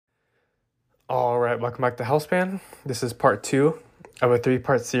All right, welcome back to Healthspan. This is part 2 of a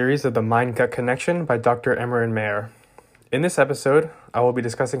 3-part series of the Mind-Gut Connection by Dr. Emmer and Mayer. In this episode, I will be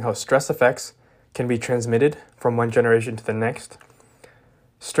discussing how stress effects can be transmitted from one generation to the next,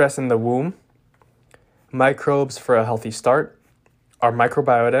 stress in the womb, microbes for a healthy start, our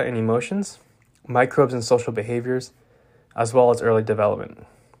microbiota and emotions, microbes and social behaviors, as well as early development.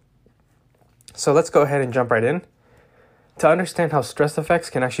 So let's go ahead and jump right in to understand how stress effects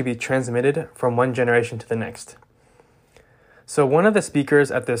can actually be transmitted from one generation to the next. So one of the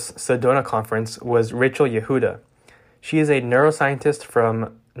speakers at this Sedona conference was Rachel Yehuda. She is a neuroscientist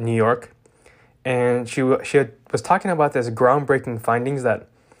from New York, and she was talking about this groundbreaking findings that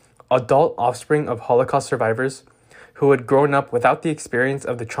adult offspring of Holocaust survivors who had grown up without the experience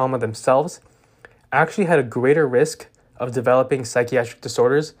of the trauma themselves actually had a greater risk of developing psychiatric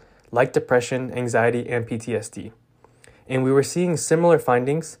disorders like depression, anxiety, and PTSD. And we were seeing similar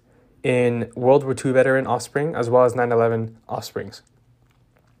findings in World War II veteran offspring as well as 9/11 offsprings.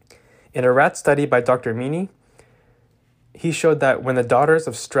 In a rat study by Dr. Meany, he showed that when the daughters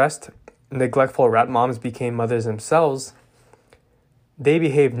of stressed, neglectful rat moms became mothers themselves, they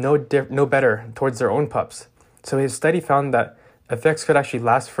behaved no better towards their own pups. So his study found that effects could actually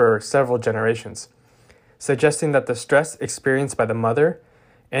last for several generations, suggesting that the stress experienced by the mother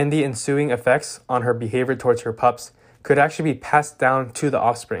and the ensuing effects on her behavior towards her pups could actually be passed down to the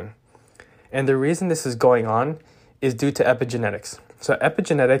offspring. And the reason this is going on is due to epigenetics. So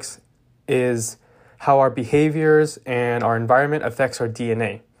epigenetics is how our behaviors and our environment affects our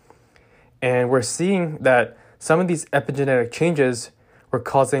DNA. And we're seeing that some of these epigenetic changes were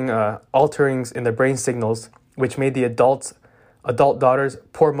causing alterings in the brain signals, which made the adult daughters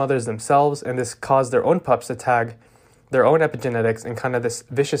poor mothers themselves, and this caused their own pups to tag their own epigenetics, and kind of this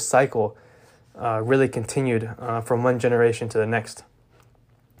vicious cycle really continued from one generation to the next.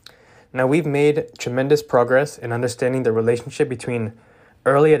 Now, we've made tremendous progress in understanding the relationship between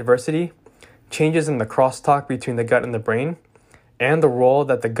early adversity, changes in the crosstalk between the gut and the brain, and the role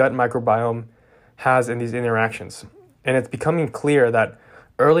that the gut microbiome has in these interactions. And it's becoming clear that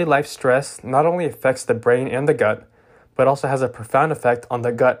early life stress not only affects the brain and the gut, but also has a profound effect on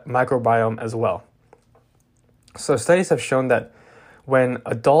the gut microbiome as well. So studies have shown that when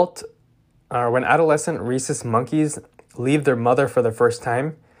adolescent rhesus monkeys leave their mother for the first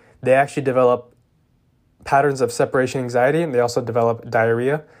time, they actually develop patterns of separation anxiety, and they also develop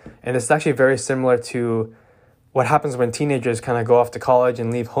diarrhea. And it's actually very similar to what happens when teenagers kind of go off to college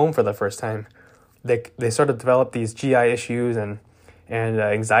and leave home for the first time. They sort of develop these GI issues and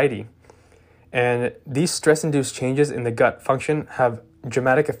anxiety. And these stress-induced changes in the gut function have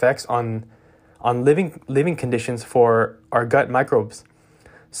dramatic effects on living conditions for our gut microbes.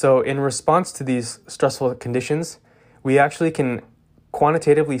 So in response to these stressful conditions, we actually can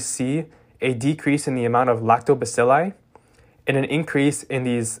quantitatively see a decrease in the amount of lactobacilli and an increase in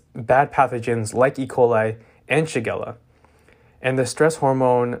these bad pathogens like E. coli and Shigella. And the stress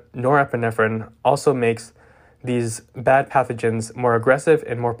hormone norepinephrine also makes these bad pathogens more aggressive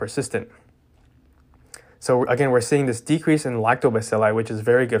and more persistent. So again, we're seeing this decrease in lactobacilli, which is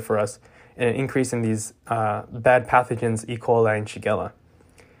very good for us, and an increase in these bad pathogens, E. coli and Shigella.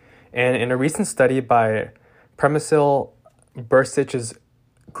 And in a recent study by Premisil Bursich's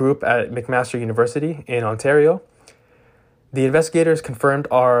group at McMaster University in Ontario, the investigators confirmed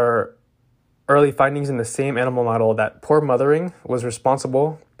our early findings in the same animal model that poor mothering was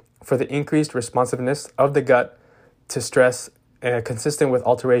responsible for the increased responsiveness of the gut to stress, consistent with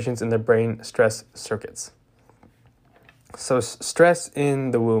alterations in the brain stress circuits. So stress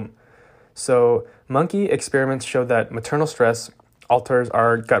in the womb. So monkey experiments showed that maternal stress alters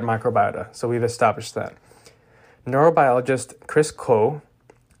our gut microbiota. So we've established that. Neurobiologist Chris Coe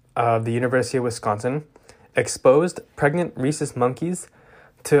of the University of Wisconsin exposed pregnant rhesus monkeys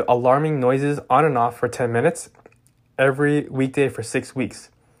to alarming noises on and off for 10 minutes every weekday for 6 weeks.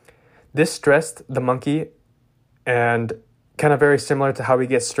 This stressed the monkey, and kind of very similar to how we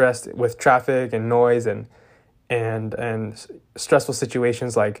get stressed with traffic and noise and stressful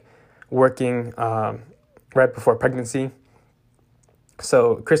situations like working right before pregnancy.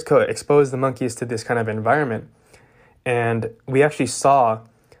 So Chris Coe exposed the monkeys to this kind of environment, and we actually saw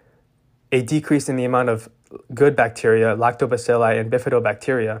a decrease in the amount of good bacteria, lactobacilli and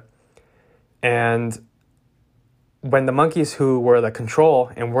bifidobacteria. And when the monkeys who were the control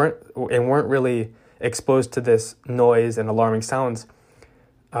and weren't really exposed to this noise and alarming sounds,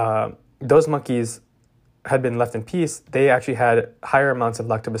 those monkeys had been left in peace. They actually had higher amounts of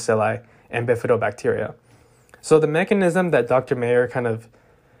lactobacilli and bifidobacteria. So the mechanism that Dr. Mayer kind of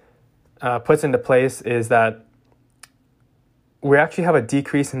puts into place is that we actually have a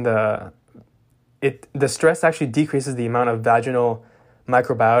decrease in the the stress actually decreases the amount of vaginal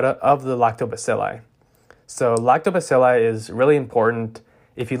microbiota of the lactobacilli. So lactobacilli is really important.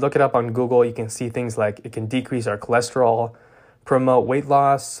 If you look it up on Google, you can see things like it can decrease our cholesterol, promote weight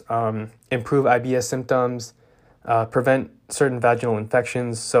loss, improve IBS symptoms, prevent certain vaginal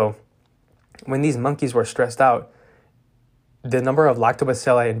infections. So when these monkeys were stressed out, the number of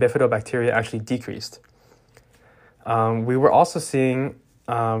lactobacilli and bifidobacteria actually decreased. We were also seeing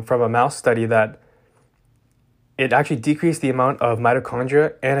from a mouse study that it actually decreased the amount of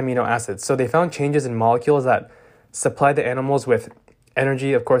mitochondria and amino acids. So they found changes in molecules that supply the animals with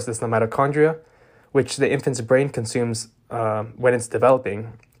energy. Of course, it's the mitochondria, which the infant's brain consumes when it's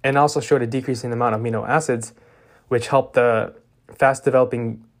developing, and also showed a decrease in the amount of amino acids, which help the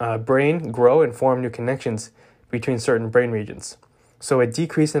fast-developing brain grow and form new connections between certain brain regions. So a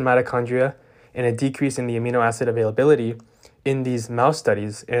decrease in mitochondria and a decrease in the amino acid availability in these mouse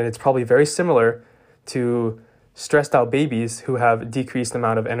studies, and it's probably very similar to stressed out babies who have decreased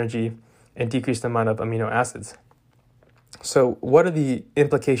amount of energy and decreased amount of amino acids. So what are the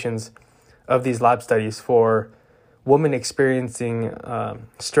implications of these lab studies for women experiencing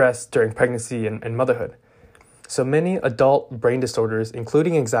stress during pregnancy and motherhood? So many adult brain disorders,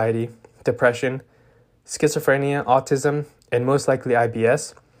 including anxiety, depression, schizophrenia, autism, and most likely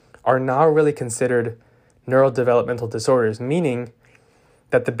IBS, are now really considered neurodevelopmental disorders, meaning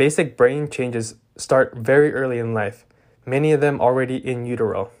that the basic brain changes start very early in life, many of them already in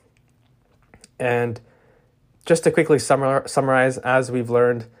utero. And just to quickly summarize, as we've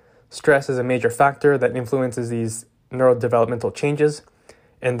learned, stress is a major factor that influences these neurodevelopmental changes.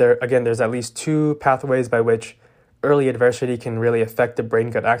 And there's at least two pathways by which early adversity can really affect the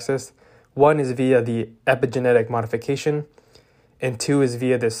brain-gut axis. One is via the epigenetic modification, and two is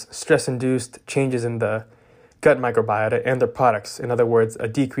via this stress-induced changes in the gut microbiota and their products. In other words, a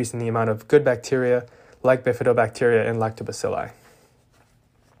decrease in the amount of good bacteria like bifidobacteria and lactobacilli.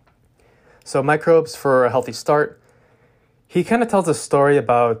 So microbes for a healthy start. He kind of tells a story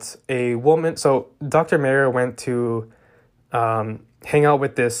about a woman. So Dr. Mayer went to hang out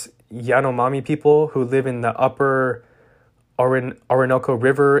with this Yanomami people who live in the upper Orinoco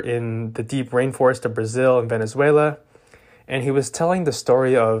River in the deep rainforest of Brazil and Venezuela. And he was telling the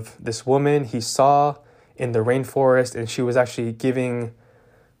story of this woman he saw in the rainforest, and she was actually giving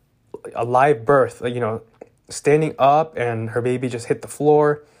a live birth, standing up, and her baby just hit the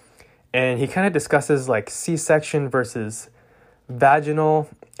floor. And he kind of discusses like C-section versus vaginal,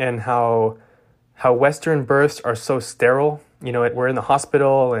 and how Western births are so sterile. We're in the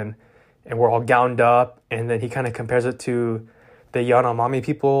hospital and we're all gowned up. And then he kind of compares it to the Yanomami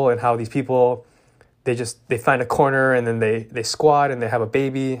people and how these people, they find a corner and then they squat and they have a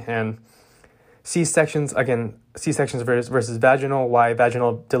baby. And C-sections versus vaginal, why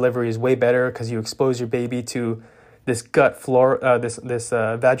vaginal delivery is way better because you expose your baby to this gut flora, this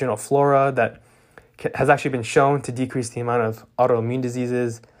vaginal flora that has actually been shown to decrease the amount of autoimmune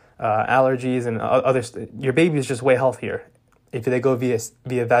diseases, allergies, and others. Your baby is just way healthier if they go via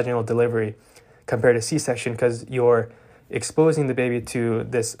vaginal delivery compared to C-section, because you're exposing the baby to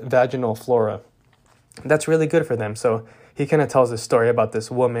this vaginal flora. That's really good for them. So he kind of tells a story about this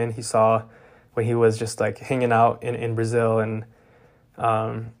woman he saw when he was just like hanging out in Brazil, and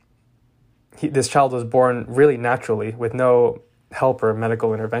this child was born really naturally with no help or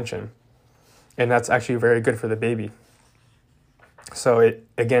medical intervention. And that's actually very good for the baby. So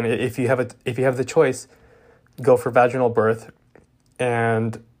if you have the choice, go for vaginal birth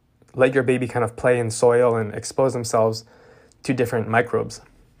and let your baby kind of play in soil and expose themselves to different microbes.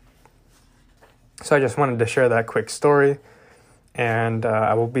 So I just wanted to share that quick story, and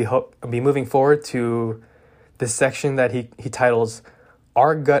I will be moving forward to this section that he titles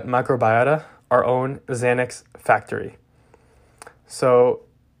 "Our Gut Microbiota, Our Own Xanax Factory." So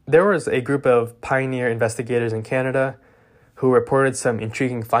there was a group of pioneer investigators in Canada who reported some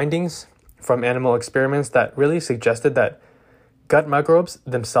intriguing findings from animal experiments that really suggested that gut microbes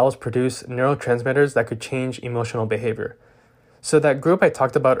themselves produce neurotransmitters that could change emotional behavior. So that group I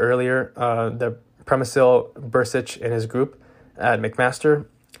talked about earlier, the Premisil Bursic and his group at McMaster,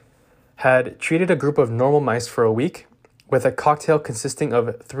 had treated a group of normal mice for a week with a cocktail consisting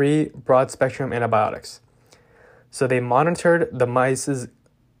of 3 broad-spectrum antibiotics. So they monitored the mice's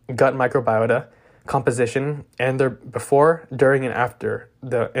gut microbiota composition and their before, during, and after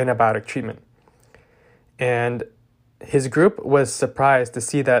the antibiotic treatment. And his group was surprised to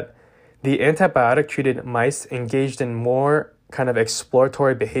see that the antibiotic-treated mice engaged in more kind of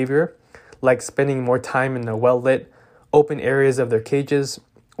exploratory behavior, like spending more time in the well-lit, open areas of their cages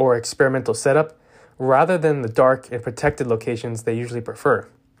or experimental setup, rather than the dark and protected locations they usually prefer.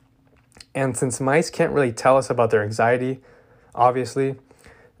 And since mice can't really tell us about their anxiety, obviously,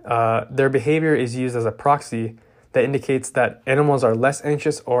 their behavior is used as a proxy that indicates that animals are less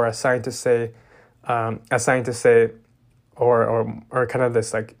anxious, or as scientists say, or kind of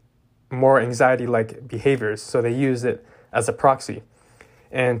this like more anxiety-like behaviors. So they use it as a proxy.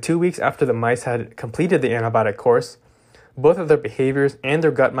 And 2 weeks after the mice had completed the antibiotic course, both of their behaviors and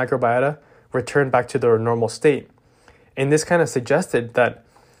their gut microbiota returned back to their normal state. And this kind of suggested that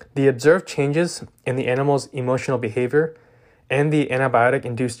the observed changes in the animal's emotional behavior and the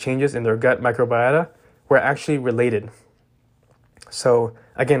antibiotic-induced changes in their gut microbiota were actually related. So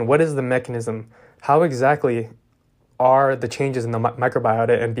again, what is the mechanism? How exactly are the changes in the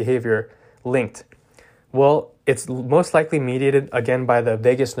microbiota and behavior linked? Well, it's most likely mediated again by the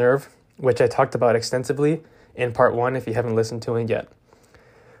vagus nerve, which I talked about extensively in part 1 if you haven't listened to it yet.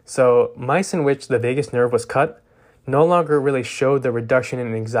 So mice in which the vagus nerve was cut no longer really showed the reduction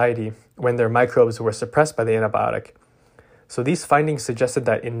in anxiety when their microbes were suppressed by the antibiotic. So these findings suggested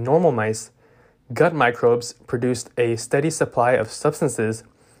that in normal mice, gut microbes produced a steady supply of substances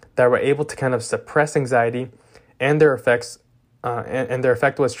that were able to kind of suppress anxiety, and their effect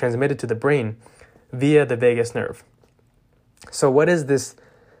was transmitted to the brain via the vagus nerve. So what is this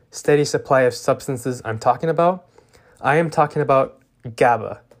steady supply of substances I'm talking about? I am talking about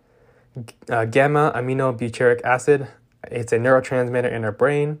GABA, gamma aminobutyric acid. It's a neurotransmitter in our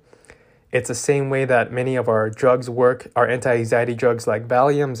brain. It's the same way that many of our drugs work, our anti-anxiety drugs like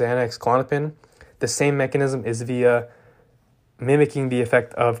Valium, Xanax, Klonopin. The same mechanism is via mimicking the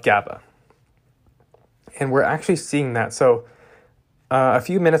effect of GABA. And we're actually seeing that. So a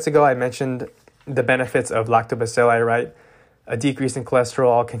few minutes ago, I mentioned the benefits of lactobacilli, right? A decrease in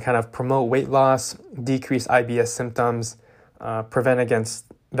cholesterol can kind of promote weight loss, decrease IBS symptoms, prevent against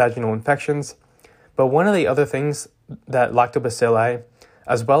vaginal infections. But one of the other things that lactobacilli,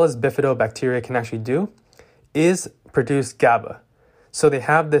 as well as bifidobacteria, can actually do is produce GABA. So they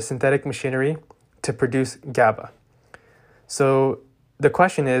have the synthetic machinery to produce GABA. So the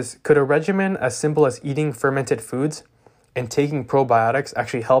question is, could a regimen as simple as eating fermented foods and taking probiotics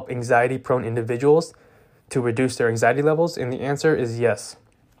actually help anxiety-prone individuals to reduce their anxiety levels? And the answer is yes.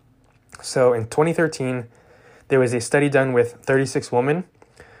 So in 2013, there was a study done with 36 women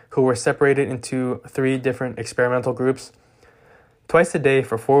who were separated into 3 different experimental groups. Twice a day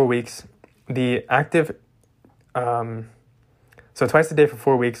for 4 weeks, the active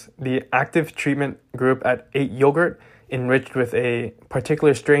treatment group ate yogurt enriched with a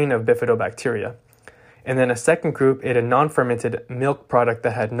particular strain of bifidobacteria. And then a second group ate a non-fermented milk product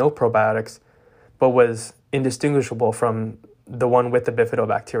that had no probiotics, but was indistinguishable from the one with the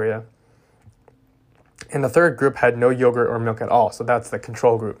bifidobacteria. And the third group had no yogurt or milk at all, so that's the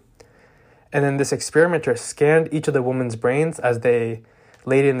control group. And then this experimenter scanned each of the women's brains as they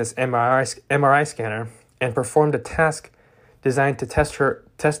laid in this MRI scanner and performed a task designed to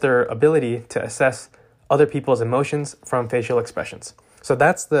test their ability to assess other people's emotions from facial expressions. So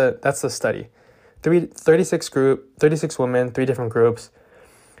that's the study. 36 women, 3 different groups,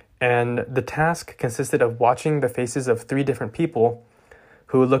 and the task consisted of watching the faces of 3 different people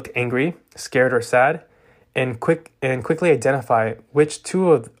who looked angry, scared, or sad, and quickly identify which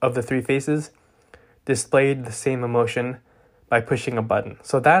 2 of the 3 faces displayed the same emotion by pushing a button.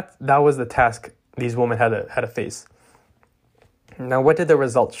 So that was the task these women had to face. Now, what did the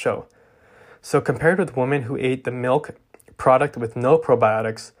results show? So compared with women who ate the milk product with no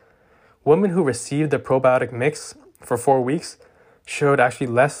probiotics, women who received the probiotic mix for 4 weeks showed actually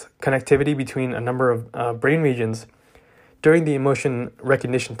less connectivity between a number of brain regions during the emotion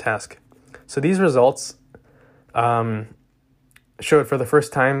recognition task. So these results showed for the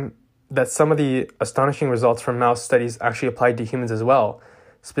first time that some of the astonishing results from mouse studies actually applied to humans as well.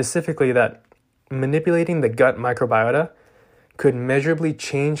 Specifically that manipulating the gut microbiota could measurably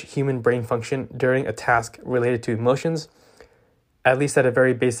change human brain function during a task related to emotions, at least at a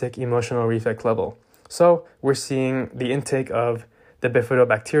very basic emotional reflex level. So we're seeing the intake of the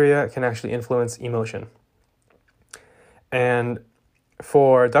bifidobacteria can actually influence emotion. And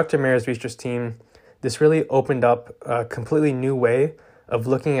for Dr. Mayer's research team, this really opened up a completely new way of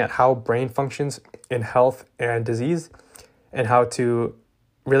looking at how brain functions in health and disease and how to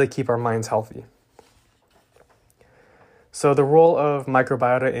really keep our minds healthy. So the role of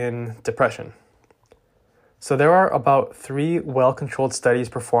microbiota in depression. So there are about 3 well-controlled studies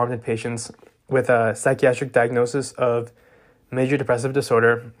performed in patients with a psychiatric diagnosis of major depressive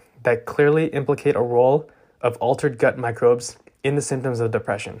disorder that clearly implicate a role of altered gut microbes in the symptoms of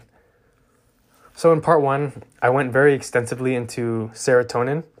depression. So in part 1, I went very extensively into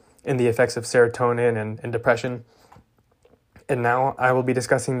serotonin and the effects of serotonin and depression. And now I will be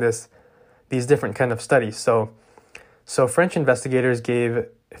discussing this these different kind of studies. So French investigators gave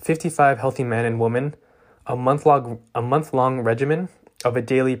 55 healthy men and women a month-long regimen of a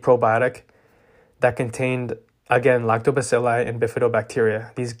daily probiotic that contained, again, lactobacilli and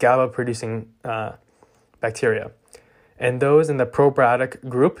bifidobacteria, these GABA-producing bacteria. And those in the probiotic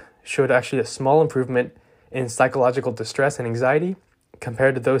group showed actually a small improvement in psychological distress and anxiety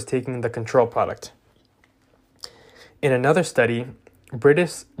compared to those taking the control product. In another study,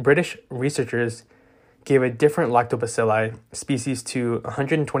 British researchers gave a different lactobacilli species to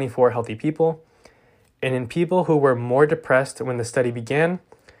 124 healthy people, and in people who were more depressed when the study began,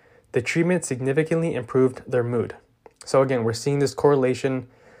 the treatment significantly improved their mood. So again, we're seeing this correlation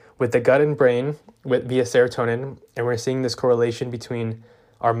with the gut and brain via serotonin, and we're seeing this correlation between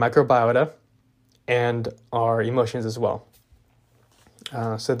our microbiota and our emotions as well.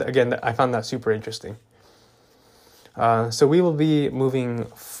 Again, I found that super interesting. So we will be moving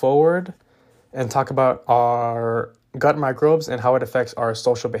forward and talk about our gut microbes and how it affects our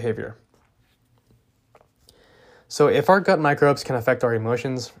social behavior. So if our gut microbes can affect our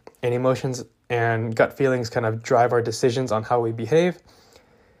emotions, and emotions and gut feelings kind of drive our decisions on how we behave,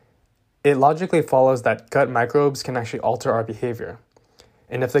 it logically follows that gut microbes can actually alter our behavior.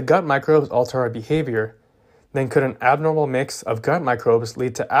 And if the gut microbes alter our behavior, then could an abnormal mix of gut microbes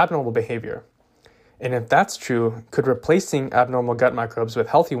lead to abnormal behavior? And if that's true, could replacing abnormal gut microbes with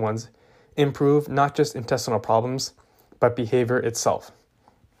healthy ones improve not just intestinal problems, but behavior itself?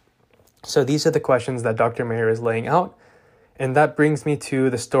 So these are the questions that Dr. Mayer is laying out, and that brings me to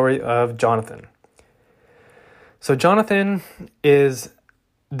the story of Jonathan. So Jonathan is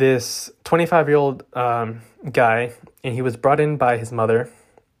this 25-year-old guy, and he was brought in by his mother,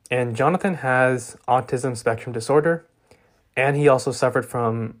 and Jonathan has autism spectrum disorder, and he also suffered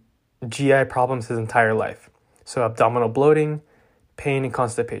from GI problems his entire life. So abdominal bloating, pain, and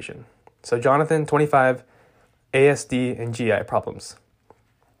constipation. So Jonathan, 25, ASD and GI problems.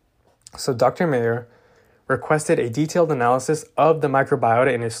 So Dr. Mayer requested a detailed analysis of the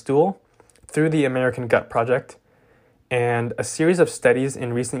microbiota in his stool through the American Gut Project, and a series of studies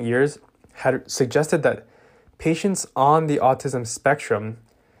in recent years had suggested that patients on the autism spectrum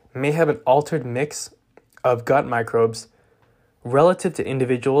may have an altered mix of gut microbes relative to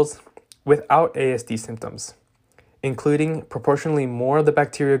individuals without ASD symptoms, including proportionally more of the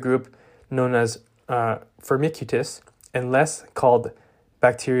bacteria group known as Firmicutes and less called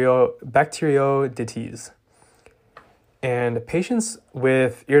Bacteroidetes. And patients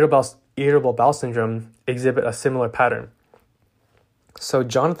with irritable bowel syndrome exhibit a similar pattern. So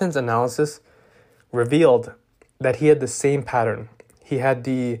Jonathan's analysis revealed that he had the same pattern. He had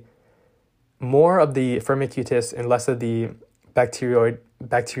more of the Firmicutes and less of the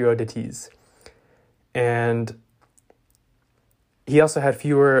Bacteroidetes. And he also had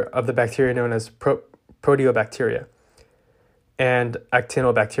fewer of the bacteria known as proteobacteria and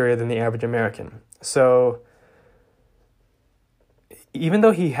actinobacteria than the average American. So even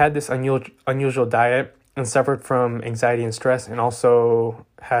though he had this unusual diet and suffered from anxiety and stress and also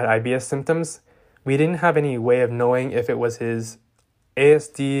had IBS symptoms, we didn't have any way of knowing if it was his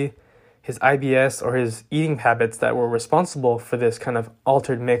ASD, his IBS, or his eating habits that were responsible for this kind of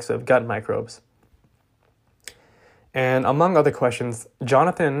altered mix of gut microbes. And among other questions,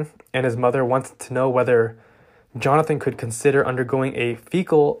 Jonathan and his mother wanted to know whether Jonathan could consider undergoing a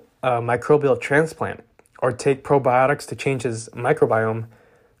fecal microbial transplant or take probiotics to change his microbiome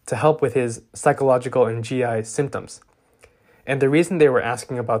to help with his psychological and GI symptoms. And the reason they were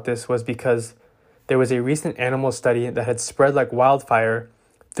asking about this was because there was a recent animal study that had spread like wildfire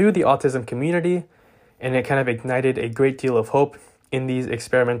through the autism community, and it kind of ignited a great deal of hope in these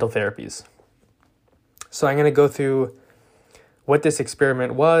experimental therapies. So I'm going to go through what this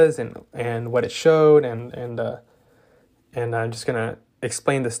experiment was and what it showed, and I'm just going to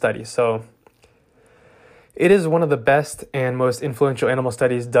explain the study. So it is one of the best and most influential animal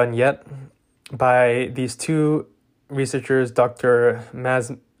studies done yet by these two researchers, Dr.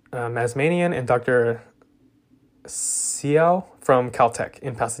 Mazmanian and Dr. Xiao from Caltech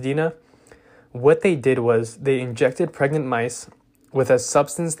in Pasadena. What they did was they injected pregnant mice with a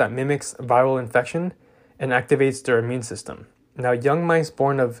substance that mimics viral infection and activates their immune system. Now, young mice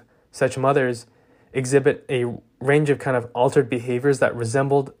born of such mothers exhibit a range of kind of altered behaviors that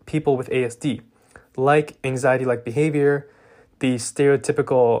resembled people with ASD, like anxiety-like behavior, the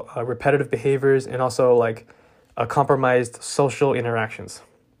stereotypical repetitive behaviors, and also like compromised social interactions.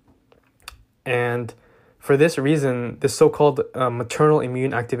 And for this reason, this so-called maternal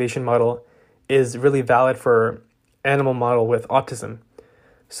immune activation model is really valid for animal model with autism.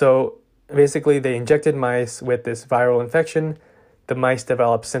 So basically, they injected mice with this viral infection. the mice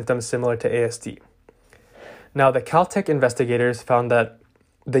developed symptoms similar to ASD. Now, the Caltech investigators found that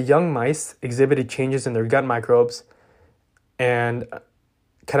the young mice exhibited changes in their gut microbes and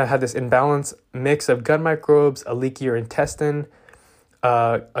kind of had this imbalanced mix of gut microbes, a leakier intestine,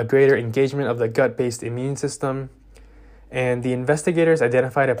 a greater engagement of the gut-based immune system. And the investigators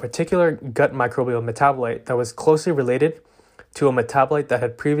identified a particular gut microbial metabolite that was closely related to a metabolite that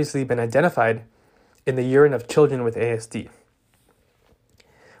had previously been identified in the urine of children with ASD.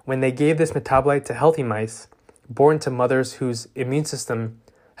 When they gave this metabolite to healthy mice born to mothers whose immune system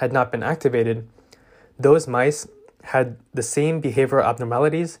had not been activated, those mice had the same behavioral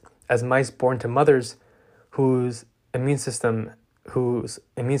abnormalities as mice born to mothers whose immune system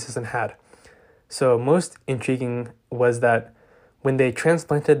had. So most intriguing was that when they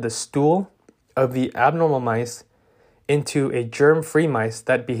transplanted the stool of the abnormal mice into a germ-free mice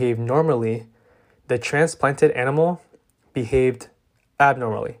that behaved normally, the transplanted animal behaved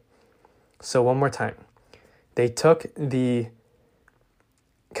abnormally. So one more time. They took the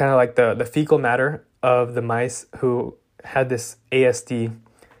kind of like the fecal matter of the mice who had this ASD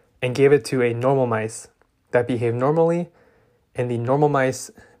and gave it to a normal mice that behaved normally, and the normal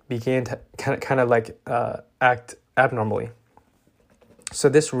mice began to kind of like act abnormally. So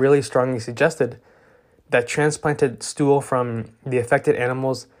this really strongly suggested that transplanted stool from the affected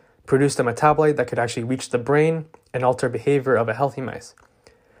animals produced a metabolite that could actually reach the brain and alter behavior of a healthy mice.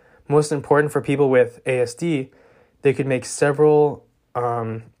 Most important for people with ASD, they could make several,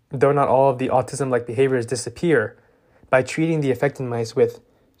 though not all of the autism-like behaviors disappear by treating the affected mice with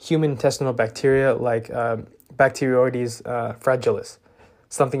human intestinal bacteria like Bacteroides fragilis,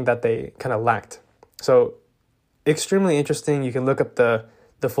 something that they kind of lacked. So extremely interesting. You can look up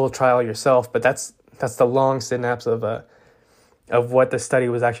the full trial yourself, but that's the long synapse of what the study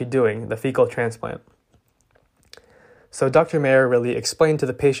was actually doing, the fecal transplant. So Dr. Mayer really explained to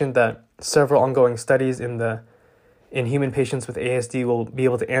the patient that several ongoing studies in human patients with ASD will be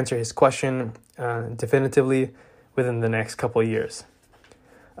able to answer his question definitively within the next couple of years.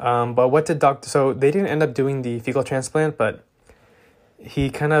 But what did so they didn't end up doing the fecal transplant, but he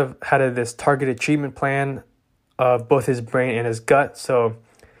kind of had this targeted treatment plan of both his brain and his gut. So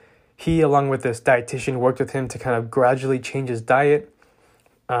he, along with this dietitian, worked with him to kind of gradually change his diet,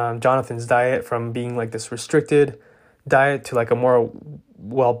 Jonathan's diet, from being like this restricted diet to like a more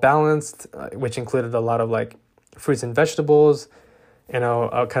well-balanced, which included a lot of like fruits and vegetables, and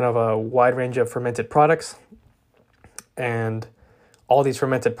a kind of a wide range of fermented products. And all these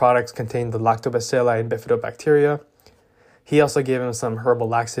fermented products contain the lactobacilli and bifidobacteria. He also gave him some herbal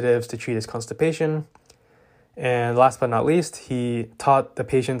laxatives to treat his constipation. And last but not least, he taught the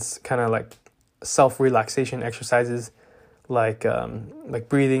patients kind of like self-relaxation exercises like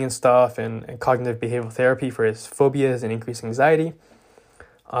breathing and stuff, and cognitive behavioral therapy for his phobias and increased anxiety.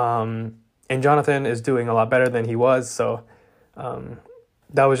 And Jonathan is doing a lot better than he was. So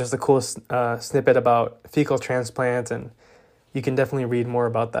that was just a cool snippet about fecal transplants, and you can definitely read more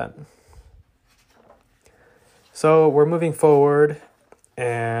about that. So we're moving forward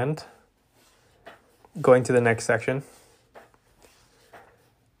and going to the next section,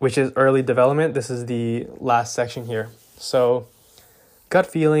 which is early development. This is the last section here. So gut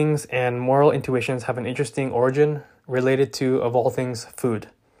feelings and moral intuitions have an interesting origin related to, of all things, food.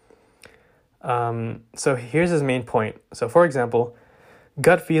 So here's his main point. So for example,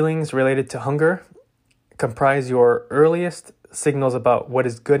 gut feelings related to hunger comprise your earliest signals about what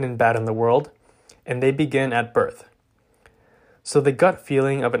is good and bad in the world, and they begin at birth. So the gut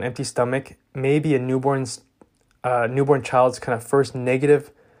feeling of an empty stomach may be a newborn child's kind of first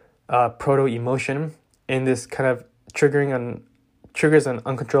negative proto-emotion, and this kind of triggers an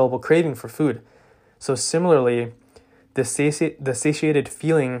uncontrollable craving for food. So similarly, the satiated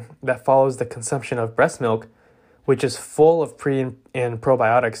feeling that follows the consumption of breast milk, which is full of pre and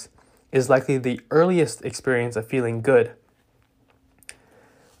probiotics, is likely the earliest experience of feeling good.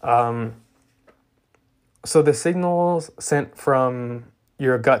 So the signals sent from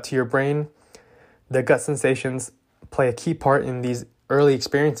your gut to your brain, the gut sensations play a key part in these early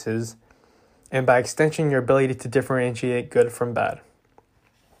experiences, and by extension, your ability to differentiate good from bad.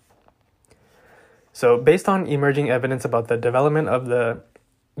 So based on emerging evidence about the development of the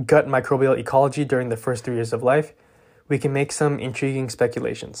gut microbial ecology during the first 3 years of life, we can make some intriguing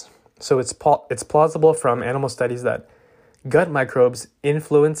speculations. So it's plausible from animal studies that gut microbes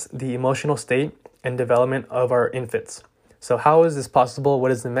influence the emotional state and development of our infants. So how is this possible? What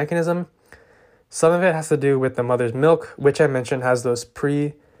is the mechanism? Some of it has to do with the mother's milk, which I mentioned has those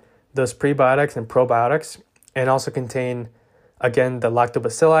prebiotics and probiotics, and also contain, again, the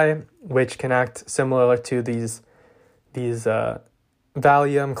lactobacilli, which can act similar to these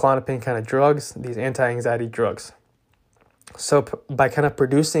Valium, Klonopin kind of drugs, these anti-anxiety drugs. So by kind of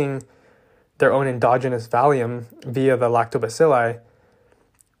producing their own endogenous Valium via the lactobacilli,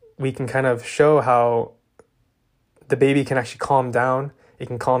 we can kind of show how the baby can actually calm down. It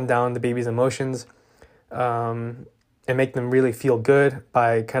can calm down the baby's emotions and make them really feel good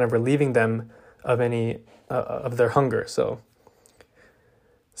by kind of relieving them of any of their hunger. So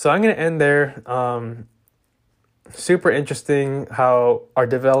I'm going to end there. Super interesting how our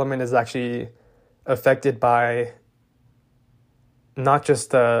development is actually affected by not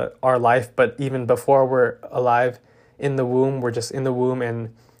just our life, but even before we're alive in the womb. We're just in the womb,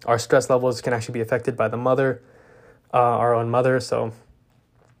 and our stress levels can actually be affected by the mother, our own mother. So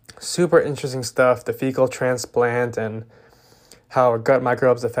super interesting stuff, the fecal transplant and how our gut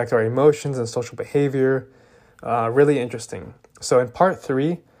microbes affect our emotions and social behavior. Really interesting. So in part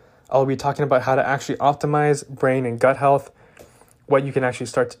 3, I'll be talking about how to actually optimize brain and gut health, what you can actually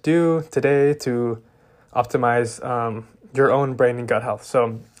start to do today to optimize your own brain and gut health.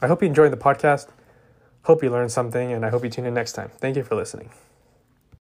 So I hope you enjoyed the podcast. Hope you learned something, and I hope you tune in next time. Thank you for listening.